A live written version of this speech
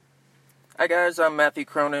Hi guys, I'm Matthew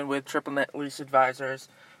Cronin with TripleNet Lease Advisors.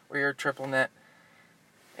 We're your TripleNet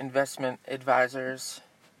investment advisors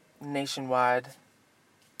nationwide.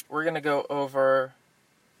 We're going to go over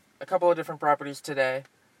a couple of different properties today.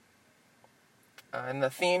 And the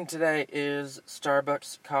theme today is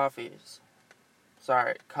Starbucks coffees.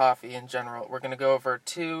 Coffee in general. We're going to go over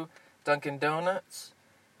 2 Dunkin' Donuts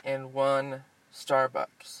and 1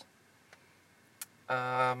 Starbucks.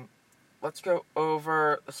 Let's go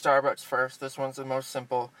over the Starbucks first. This one's the most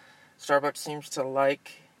simple. Starbucks seems to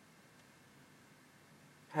like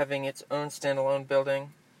having its own standalone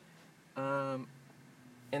building, and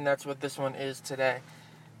that's what this one is today.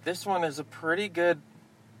 This one is a pretty good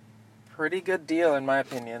deal in my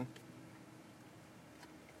opinion.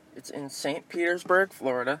 It's in St. Petersburg,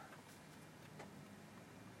 Florida,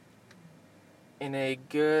 in a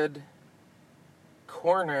good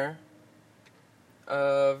corner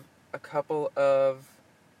of a couple of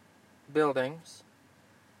buildings,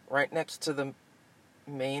 right next to the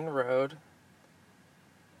main road.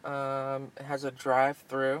 It has a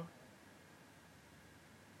drive-through.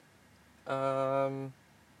 Long-term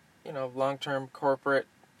corporate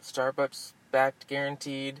Starbucks backed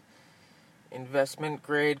guaranteed investment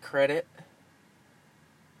grade credit.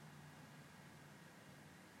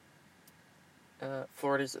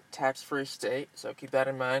 Florida's a tax-free state, so keep that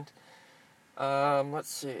in mind. Let's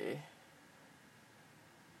see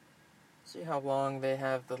how long they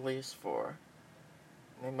have the lease for.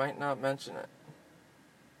 They might not mention it.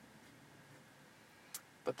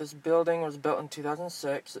 But this building was built in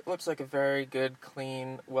 2006. It looks like a very good,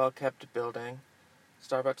 clean, well-kept building.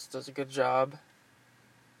 Starbucks does a good job.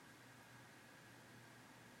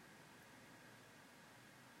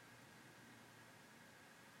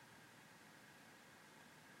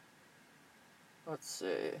 Let's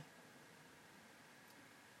see.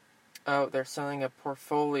 Oh, they're selling a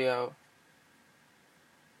portfolio.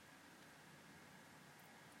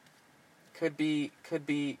 Could be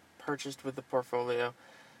purchased with the portfolio,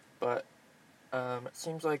 but it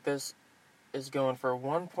seems like this is going for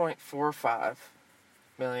 $1.45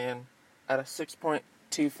 million at a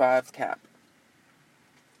 6.25 cap.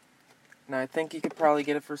 Now I think you could probably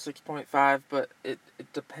get it for 6.5, but it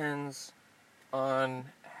depends on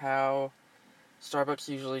how Starbucks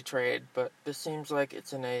usually trade. But this seems like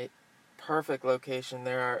it's in a perfect location.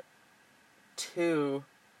 There are 2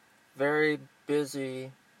 very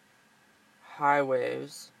busy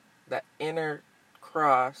highways that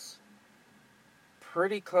intercross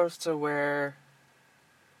pretty close to where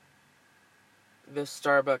this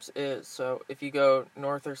Starbucks is. So if you go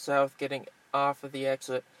north or south getting off of the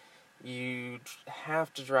exit, you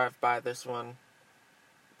have to drive by this one,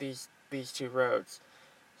 these 2 roads.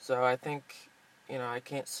 So I think, I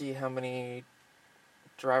can't see how many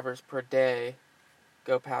drivers per day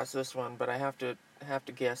go past this one, but I have to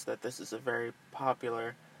guess that this is a very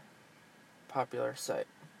popular site.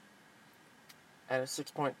 At a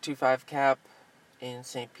 6.25 cap in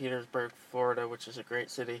St. Petersburg, Florida, which is a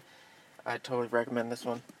great city, I totally recommend this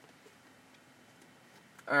one.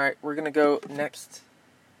 Alright, we're going to go next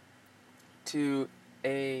to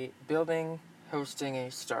a building hosting a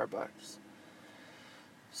Starbucks.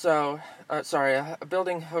 A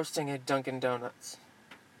building hosting a Dunkin' Donuts.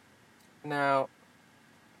 Now,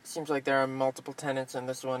 it seems like there are multiple tenants in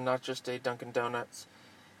this one, not just a Dunkin' Donuts.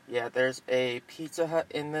 Yeah, there's a Pizza Hut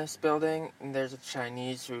in this building, and there's a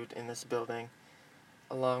Chinese food in this building,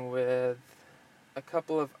 along with a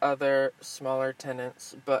couple of other smaller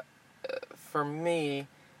tenants. But for me,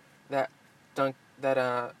 that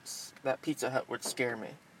Pizza Hut would scare me.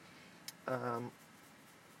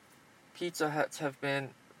 Pizza Huts have been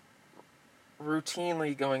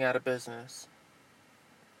routinely going out of business,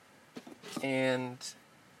 and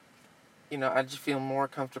I just feel more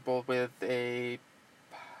comfortable with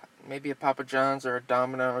maybe a Papa John's or a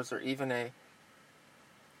Domino's or even a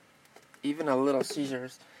Little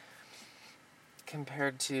Caesars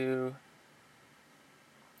compared to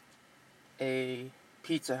a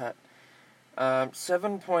Pizza Hut.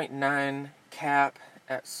 7.9 cap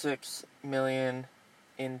at $6 million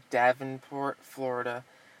in Davenport, Florida.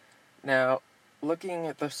 Now, looking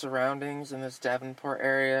at the surroundings in this Davenport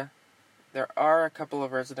area, there are a couple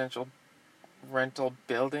of residential rental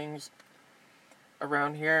buildings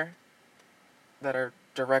around here that are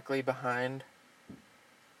directly behind,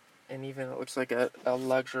 and even it looks like a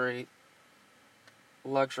luxury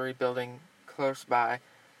building close by.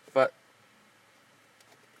 But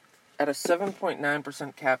at a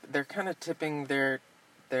 7.9% cap, they're kind of tipping their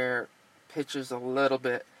pitches a little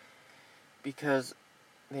bit, because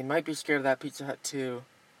they might be scared of that Pizza Hut too.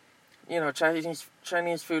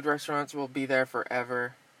 Chinese food restaurants will be there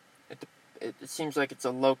forever. it seems like it's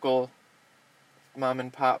a local mom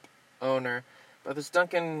and pop owner. But this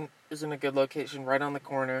Dunkin' is in a good location right on the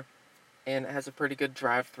corner, and it has a pretty good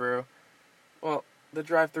drive-through. Well, the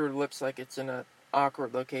drive-through looks like it's in an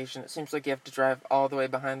awkward location. It seems like you have to drive all the way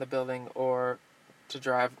behind the building or to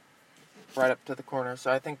drive right up to the corner.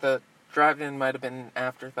 So I think the drive-in might have been an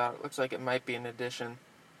afterthought. It looks like it might be an addition.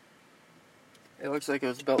 It looks like it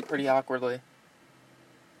was built pretty awkwardly.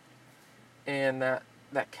 And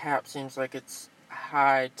that cap seems like it's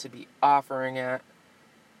high to be offering at.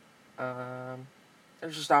 It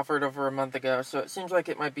was just offered over a month ago, so it seems like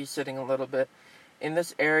it might be sitting a little bit. In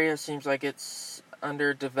this area, seems like it's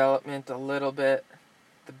under development a little bit.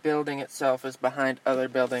 The building itself is behind other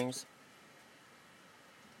buildings.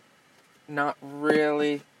 Not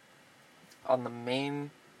really on the main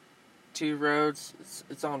two roads.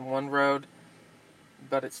 It's on one road,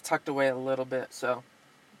 but it's tucked away a little bit, so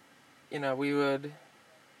we would.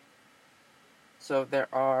 So there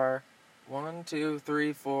are 1, 2,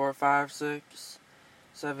 3, 4, 5, 6,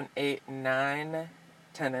 7, 8, 9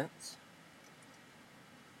 tenants.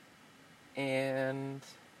 And,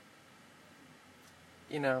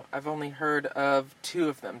 I've only heard of 2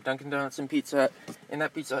 of them, Dunkin' Donuts and Pizza Hut, and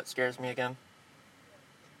that Pizza Hut scares me again.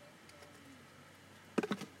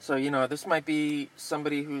 So, this might be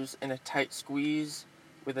somebody who's in a tight squeeze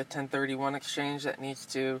with a 1031 exchange that needs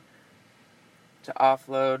to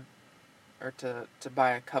offload or to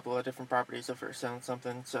buy a couple of different properties if they're selling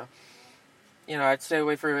something. So, I'd stay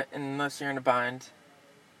away from it unless you're in a bind.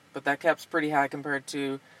 But that cap's pretty high compared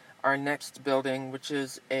to our next building, which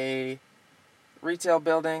is a retail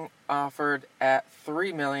building offered at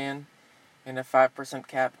 $3 million and a 5%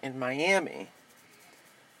 cap in Miami.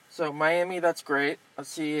 So Miami, that's great. Let's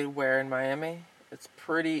see where in Miami. It's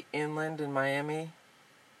pretty inland in Miami.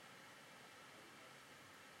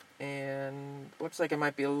 And looks like it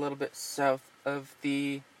might be a little bit south of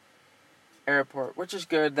the airport, which is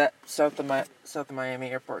good. That south of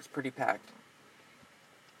Miami airport is pretty packed.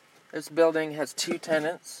 This building has 2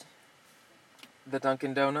 tenants, the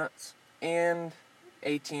Dunkin' Donuts and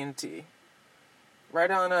AT&T.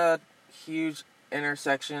 Right on a huge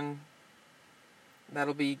intersection.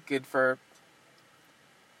 That'll be good for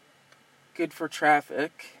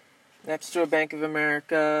traffic. Next to a Bank of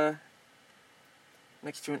America,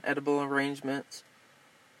 next to an edible arrangement.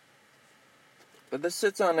 But this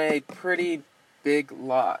sits on a pretty big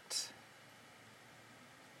lot.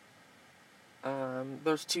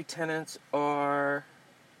 Those 2 tenants are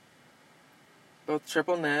both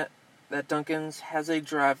triple net. That Dunkin's has a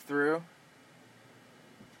drive-through.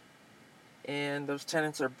 And those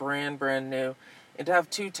tenants are brand new. And to have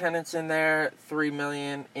 2 tenants in there, $3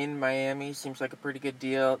 million in Miami seems like a pretty good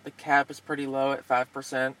deal. The cap is pretty low at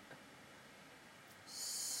 5%.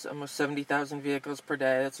 It's almost 70,000 vehicles per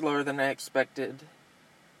day. That's lower than I expected.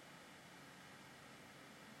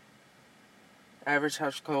 Average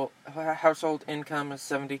household income is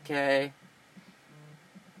 $70K.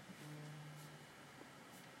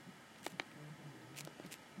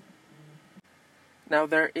 Now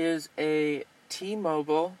there is a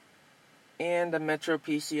T-Mobile and a Metro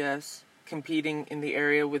PCS competing in the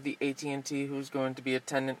area with the AT&T, who's going to be a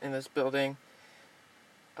tenant in this building.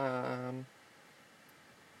 There's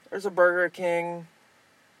a Burger King.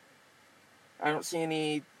 I don't see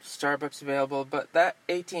any Starbucks available, but that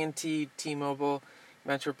AT&T, T-Mobile,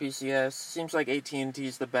 Metro PCS, seems like AT&T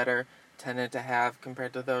is the better tenant to have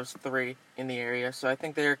compared to those 3 in the area. So I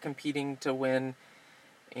think they're competing to win.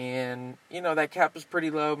 And, that cap is pretty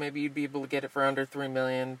low. Maybe you'd be able to get it for under $3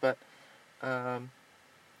 million, but,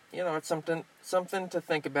 it's something to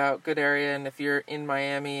think about. Good area, and if you're in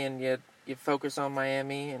Miami and you focus on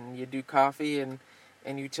Miami and you do coffee and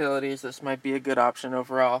utilities, this might be a good option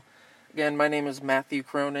overall. Again, my name is Matthew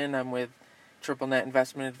Cronin. I'm with Triple Net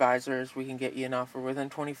Investment Advisors. We can get you an offer within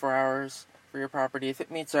 24 hours for your property if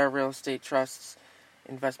it meets our real estate trust's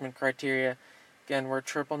investment criteria. Again, we're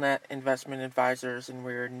Triple Net Investment Advisors, and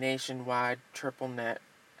we're nationwide Triple Net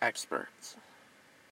experts.